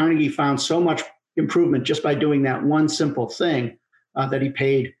apparently Carnegie found so much improvement just by doing that one simple thing that he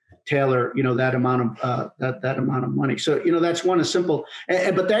paid Taylor, that amount of that amount of money. So that's one, is simple.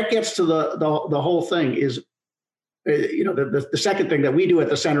 But that gets to the whole thing is, the second thing that we do at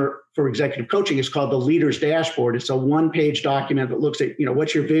the Center for Executive Coaching is called the Leader's Dashboard. It's a 1-page document that looks at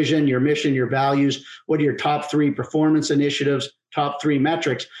what's your vision, your mission, your values, what are your top 3 performance initiatives, top 3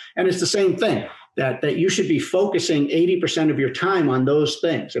 metrics, and it's the same thing. That you should be focusing 80% of your time on those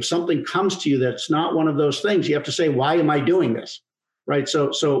things. If something comes to you that's not one of those things, you have to say, why am I doing this? Right.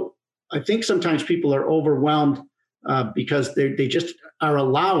 So I think sometimes people are overwhelmed because they just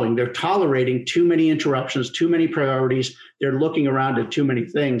are they're tolerating too many interruptions, too many priorities. They're looking around at too many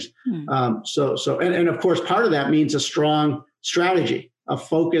things. And of course, part of that means a strong strategy, a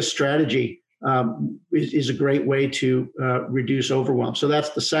focused strategy. Is a great way to reduce overwhelm. So that's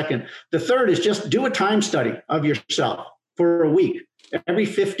the second. The third is just do a time study of yourself for a week. Every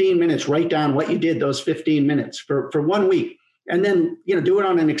 15 minutes, write down what you did those 15 minutes for 1 week. And then, do it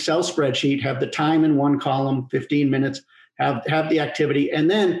on an Excel spreadsheet, have the time in one column, 15 minutes, have the activity,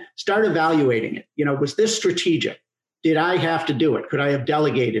 and then start evaluating it. Was this strategic? Did I have to do it? Could I have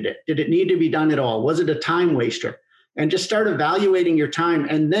delegated it? Did it need to be done at all? Was it a time waster? And just start evaluating your time,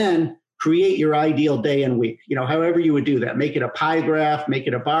 and then create your ideal day and week, however you would do that. Make it a pie graph, make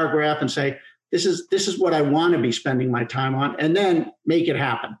it a bar graph, and say, this is what I want to be spending my time on, and then make it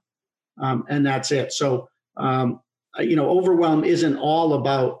happen. And that's it. So, overwhelm isn't all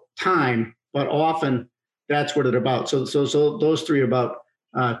about time, but often that's what it's about. So those 3 about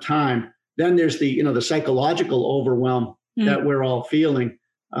time. Then there's the psychological overwhelm that we're all feeling.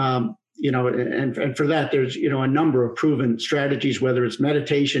 And for that, there's, a number of proven strategies, whether it's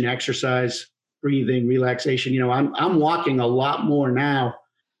meditation, exercise, breathing, relaxation. I'm walking a lot more now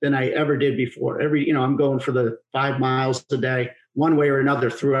than I ever did before. I'm going for the 5 miles a day, one way or another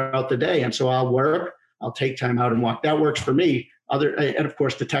throughout the day. And so I'll work, I'll take time out and walk. That works for me. And of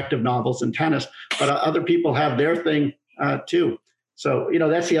course, detective novels and tennis, but other people have their thing too. So,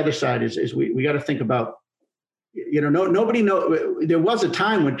 that's the other side is we got to think about, nobody there was a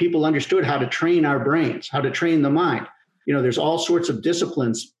time when people understood how to train our brains, how to train the mind. There's all sorts of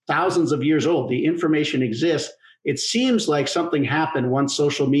disciplines, thousands of years old. The information exists. It seems like something happened once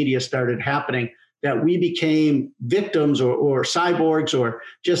social media started happening, that we became victims or cyborgs or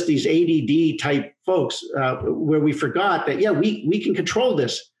just these ADD type folks, where we forgot that, we can control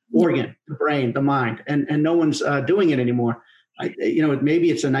this organ, the brain, the mind, and no one's doing it anymore. Maybe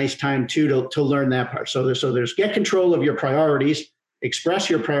it's a nice time too to learn that part. So there's get control of your priorities, express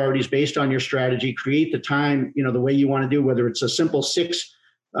your priorities based on your strategy, create the time, the way you want to do, whether it's a simple 6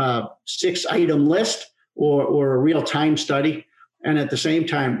 item list or a real time study. And at the same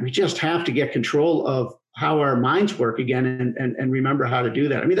time, we just have to get control of how our minds work again and remember how to do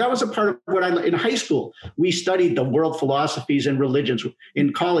that. I mean, that was a part of what in high school, we studied the world philosophies and religions.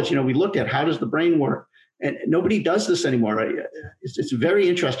 In college, we looked at how does the brain work? And nobody does this anymore. It's very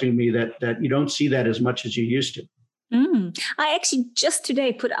interesting to me that you don't see that as much as you used to. I actually just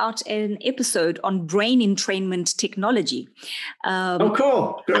today put out an episode on brain entrainment technology. Oh,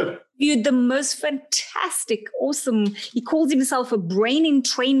 cool. Good. Viewed the most fantastic, awesome. He calls himself a brain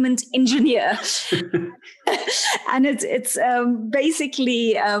entrainment engineer, and it's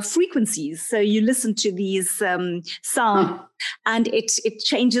basically frequencies. So you listen to these sounds, and it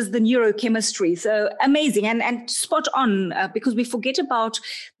changes the neurochemistry. So amazing and spot on because we forget about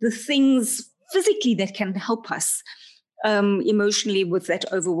the things physically that can help us emotionally with that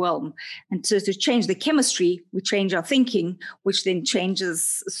overwhelm. And so to change the chemistry, we change our thinking, which then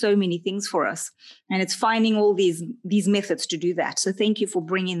changes so many things for us. And it's finding all these methods to do that. So thank you for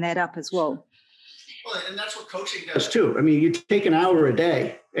bringing that up as well. Well, and that's what coaching does too. I mean, you take an hour a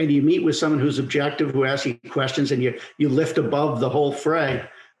day and you meet with someone who's objective, who asks you questions, and you lift above the whole fray.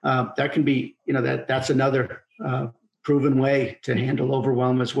 That can be, that's another proven way to handle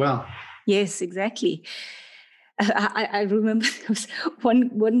overwhelm as well. Yes, exactly. I remember there was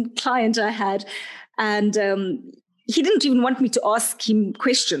one client I had, and he didn't even want me to ask him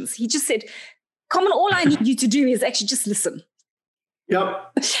questions. He just said, Common, all I need you to do is actually just listen.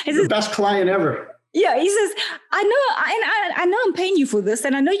 Yep. The best client ever. Yeah, he says, I know I'm paying you for this,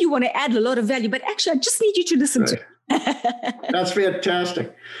 and I know you want to add a lot of value, but actually I just need you to listen to it. That's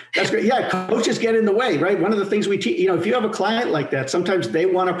fantastic. That's great. Yeah, coaches get in the way, right? One of the things we teach, if you have a client like that, sometimes they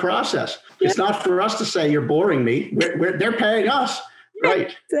want a process. Yeah. It's not for us to say you're boring me. They're paying us,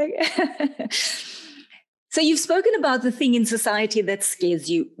 right? So you've spoken about the thing in society that scares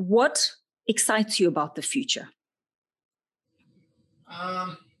you. What excites you about the future?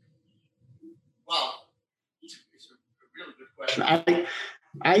 Well, it's a really good question.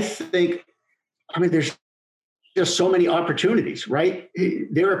 I think, there's just so many opportunities, right?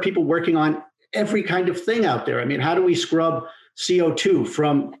 There are people working on every kind of thing out there. How do we scrub CO2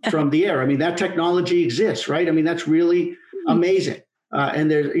 from the air? That technology exists, right? That's really amazing.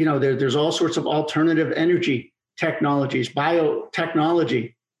 And there's all sorts of alternative energy technologies.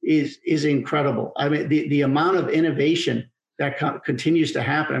 Biotechnology is incredible. The amount of innovation that continues to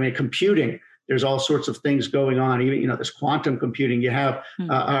happen. Computing, there's all sorts of things going on. Even, this quantum computing, you have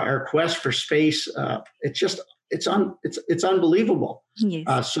our quest for space. It's unbelievable.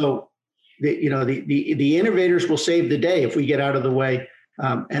 Yes. So the innovators will save the day if we get out of the way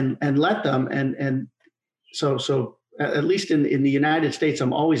and let them. And so at least in the United States,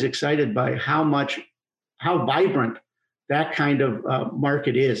 I'm always excited by how vibrant that kind of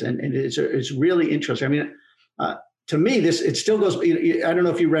market is, and it's really interesting. To me, it still goes. I don't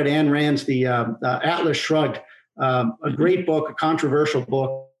know if you read Ayn Rand's The Atlas Shrugged, a great book, a controversial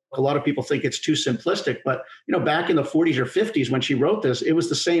book. A lot of people think it's too simplistic, but back in the 40s or 50s when she wrote this, it was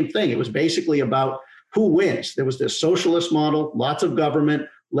the same thing. It was basically about who wins. There was this socialist model, lots of government.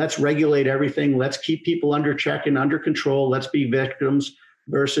 Let's regulate everything. Let's keep people under check and under control. Let's be victims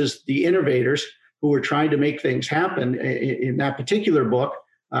versus the innovators who were trying to make things happen. In that particular book,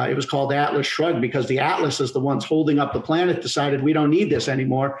 it was called Atlas Shrugged because the Atlas is the ones holding up the planet decided we don't need this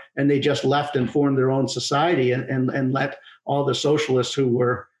anymore. And they just left and formed their own society and let all the socialists who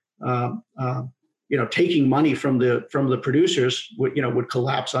were taking money from the producers would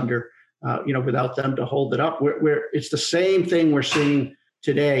collapse under, without them to hold it up. It's the same thing we're seeing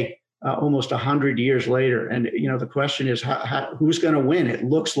today, almost 100 years later. And, the question is who's going to win? It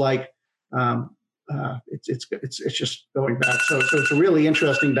looks like it's just going back. So it's a really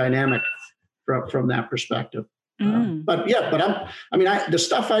interesting dynamic from that perspective. But the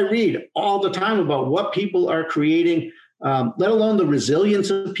stuff I read all the time about what people are creating, let alone the resilience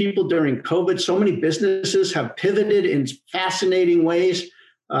of people during COVID. So many businesses have pivoted in fascinating ways.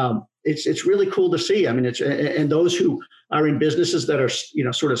 It's really cool to see. And those who are in businesses that are,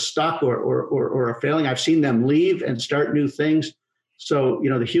 sort of stuck or are failing, I've seen them leave and start new things. So,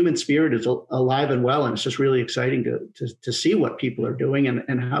 the human spirit is alive and well, and it's just really exciting to see what people are doing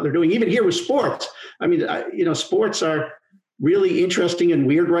and how they're doing. Even here with sports, sports are really interesting and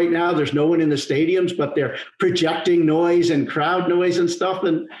weird right now. There's no one in the stadiums, but they're projecting noise and crowd noise and stuff.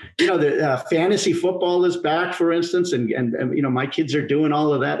 And, the fantasy football is back, for instance, and my kids are doing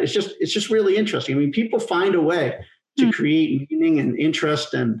all of that. It's just really interesting. People find a way to create meaning and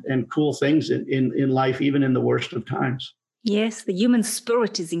interest and cool things in life, even in the worst of times. Yes, the human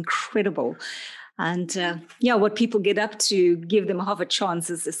spirit is incredible. And what people get up to, give them half a chance,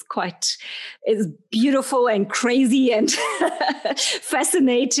 is beautiful and crazy and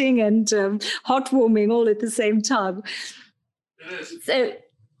fascinating and heartwarming all at the same time. It is. So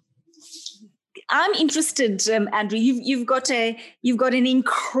I'm interested, Andrew. You've got an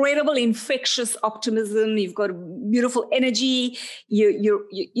incredible infectious optimism. You've got beautiful energy. You're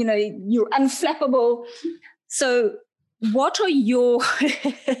unflappable. So, what are your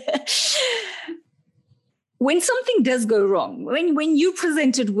when something does go wrong? When you're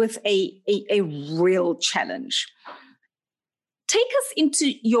presented with a real challenge, take us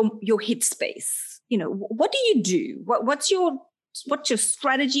into your headspace. What do you do? What's your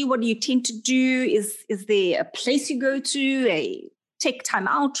strategy? What do you tend to do? Is there a place you go to? Take time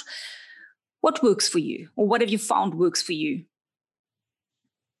out? What works for you, or what have you found works for you?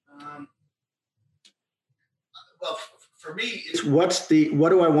 Well, for me, it's what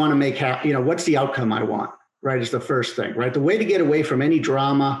do I want to make happen? What's the outcome I want? Right, is the first thing. Right, the way to get away from any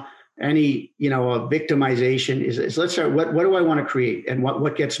drama, any victimization is let's start. What do I want to create, and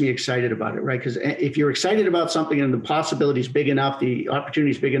what gets me excited about it? Right, because if you're excited about something and the possibility is big enough, the opportunity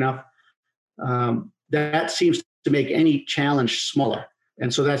is big enough, that seems to make any challenge smaller.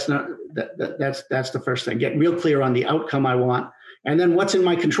 And so that's the first thing. Get real clear on the outcome I want. And then what's in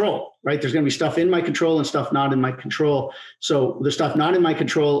my control, right? There's going to be stuff in my control and stuff not in my control. So the stuff not in my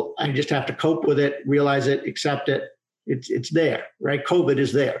control, I just have to cope with it, realize it, accept it. It's there, right? COVID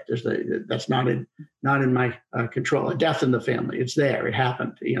is there. That's not in my control. A death in the family, it's there. It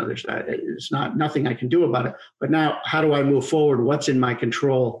happened. It's nothing I can do about it. But now, how do I move forward? What's in my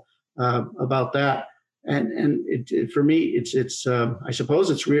control about that? And for me, it's I suppose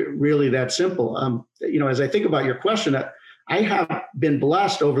it's really that simple. As I think about your question, I have been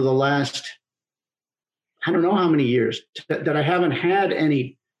blessed over the last, I don't know how many years, that I haven't had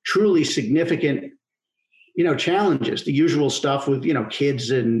any truly significant, challenges, the usual stuff with, kids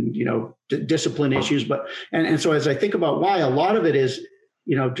and, discipline issues. But, and so as I think about why, a lot of it is,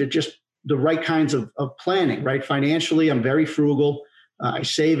 just the right kinds of planning, right? Financially, I'm very frugal. I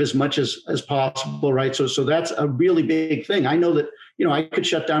save as much as possible, right? So that's a really big thing. I know that, I could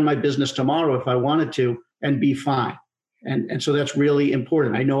shut down my business tomorrow if I wanted to and be fine. And so that's really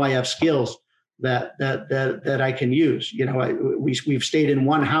important. I know I have skills that I can use. We've stayed in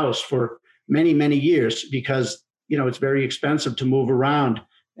one house for many, many years because, it's very expensive to move around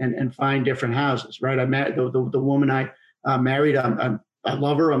and find different houses, right? I met the woman I married. I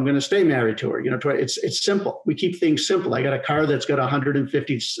love her. I'm going to stay married to her. It's simple. We keep things simple. I got a car that's got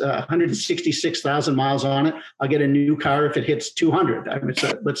 166,000 miles on it. I'll get a new car if it hits 200.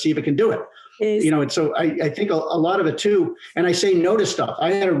 Let's see if it can do it. And so I think a lot of it too, and I say no to stuff.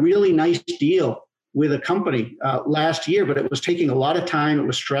 I had a really nice deal with a company last year, but it was taking a lot of time. It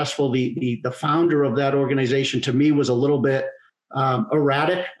was stressful. The founder of that organization to me was a little bit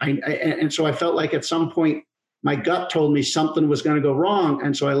erratic. And so I felt like at some point my gut told me something was going to go wrong.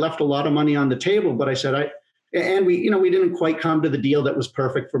 And so I left a lot of money on the table, but I said, we didn't quite come to the deal that was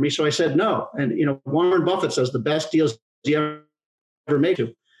perfect for me. So I said no. And, Warren Buffett says the best deals you ever make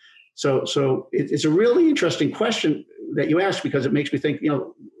to. So it's a really interesting question that you asked because it makes me think,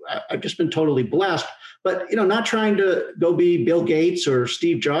 I've just been totally blessed, but, not trying to go be Bill Gates or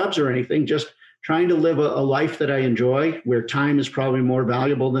Steve Jobs or anything, just trying to live a life that I enjoy where time is probably more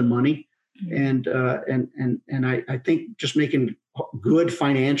valuable than money. And I think just making good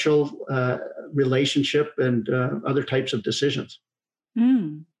financial relationship and other types of decisions.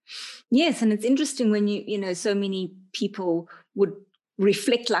 Yes, and it's interesting when so many people would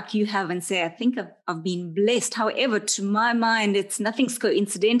reflect like you have and say, I think I've been blessed. However, to my mind, nothing's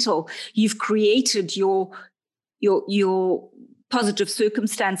coincidental. You've created your positive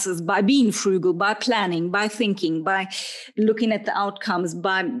circumstances by being frugal, by planning, by thinking, by looking at the outcomes,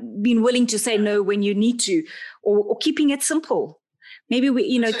 by being willing to say no when you need to, or keeping it simple. Maybe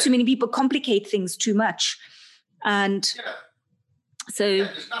too many people complicate things too much. And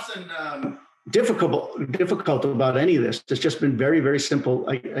there's nothing difficult about any of this. It's just been very, very simple,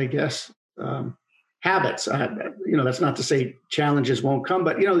 I guess, habits. That's not to say challenges won't come,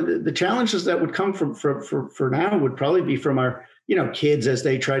 but, the challenges that would come for now would probably be from our, kids as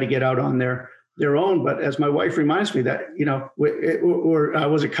they try to get out on their own. But as my wife reminds me that,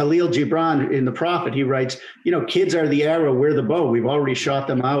 was it Khalil Gibran in The Prophet? He writes, kids are the arrow, we're the bow. We've already shot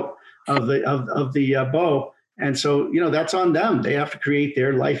them out of the bow. And so, that's on them. They have to create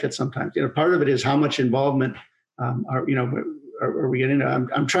their life at some time. Part of it is how much involvement are we getting into?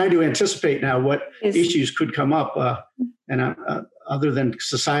 I'm trying to anticipate now what issues could come up. And other than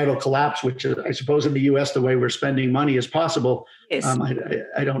societal collapse, which I suppose in the U.S. the way we're spending money is possible. Yes.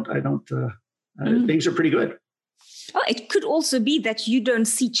 I don't things are pretty good. Oh, it could also be that you don't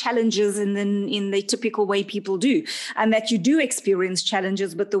see challenges in the typical way people do, and that you do experience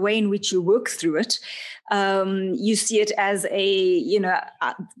challenges, but the way in which you work through it, you see it as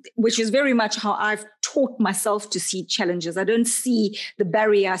which is very much how I've taught myself to see challenges. I don't see the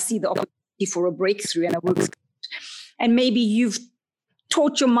barrier, I see the opportunity for a breakthrough, and I work through it. And maybe you've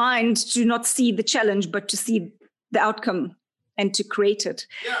taught your mind to not see the challenge, but to see the outcome and to create it.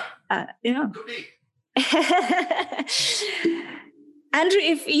 Yeah. Could be. Andrew,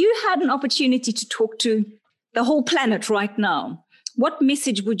 if you had an opportunity to talk to the whole planet right now, what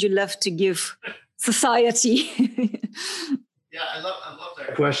message would you love to give society? Yeah, I love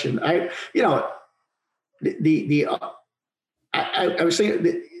that question. I was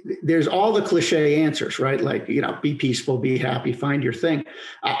saying there's all the cliche answers, right? Like, be peaceful, be happy, find your thing.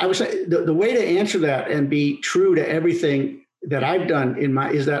 I was saying the way to answer that and be true to everything that I've done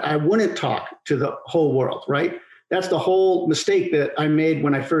is that I wouldn't talk to the whole world, right? That's the whole mistake that I made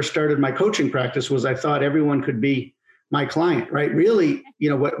when I first started my coaching practice, was I thought everyone could be my client, right? Really,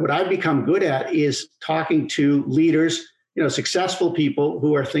 what I've become good at is talking to leaders, successful people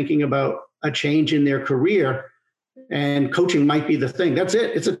who are thinking about a change in their career, and coaching might be the thing. That's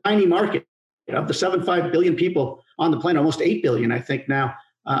it. It's a tiny market. Of the 7.5 billion people on the planet, almost 8 billion, I think now.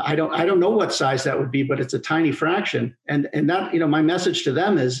 I don't know what size that would be, but it's a tiny fraction. And that, my message to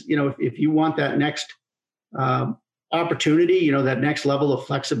them is, if you want that next opportunity, that next level of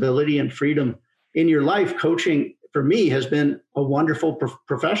flexibility and freedom in your life, coaching for me has been a wonderful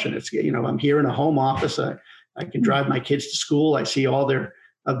profession. It's, I'm here in a home office. I can drive my kids to school. I see all their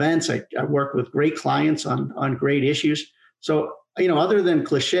events. I work with great clients on great issues. So, other than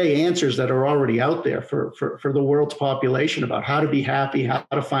cliche answers that are already out there for the world's population about how to be happy, how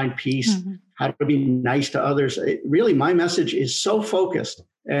to find peace, how to be nice to others, really my message is so focused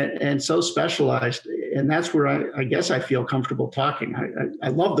and so specialized. And that's where I guess I feel comfortable talking. I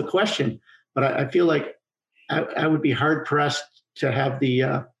love the question, but I feel like I would be hard pressed to have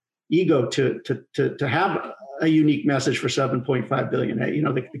the ego to have a unique message for 7.5 billion.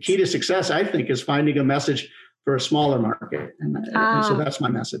 The key to success, I think, is finding a message for a smaller market. And so that's my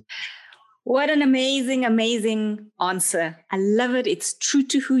message. What an amazing, amazing answer. I love it. It's true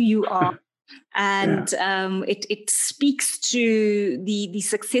to who you are. And it speaks to the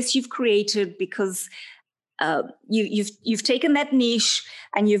success you've created, because you've taken that niche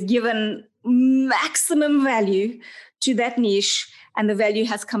and you've given maximum value to that niche, and the value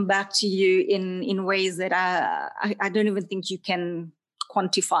has come back to you in ways that I don't even think you can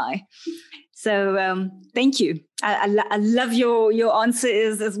quantify. So thank you. I love your answer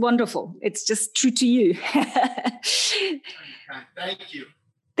is wonderful. It's just true to you. Thank you.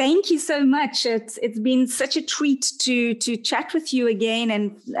 Thank you so much. It's been such a treat to chat with you again,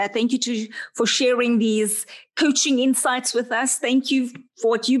 and thank you for sharing these coaching insights with us. Thank you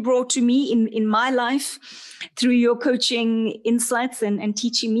for what you brought to me in my life through your coaching insights and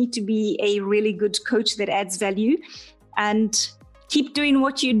teaching me to be a really good coach that adds value. And keep doing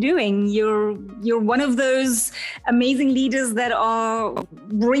what you're doing. You're one of those amazing leaders that are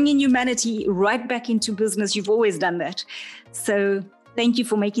bringing humanity right back into business. You've always done that. So thank you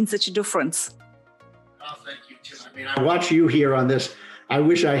for making such a difference. Oh, thank you, Tim. I mean, I watch you here on this. I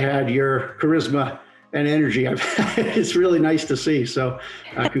wish I had your charisma and energy. It's really nice to see. So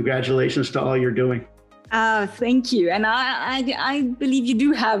congratulations to all you're doing. Thank you. And I believe you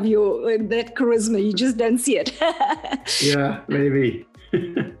do have that charisma. You just don't see it. Yeah, maybe.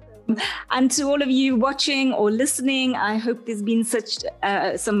 And to all of you watching or listening, I hope there's been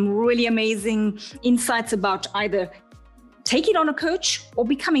some really amazing insights about either taking on a coach or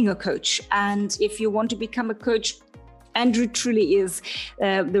becoming a coach. And if you want to become a coach, Andrew truly is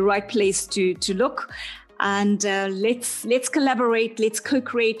the right place to look. And let's collaborate, let's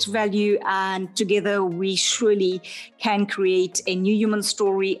co-create value, and together we surely can create a new human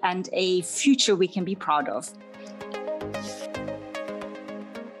story and a future we can be proud of.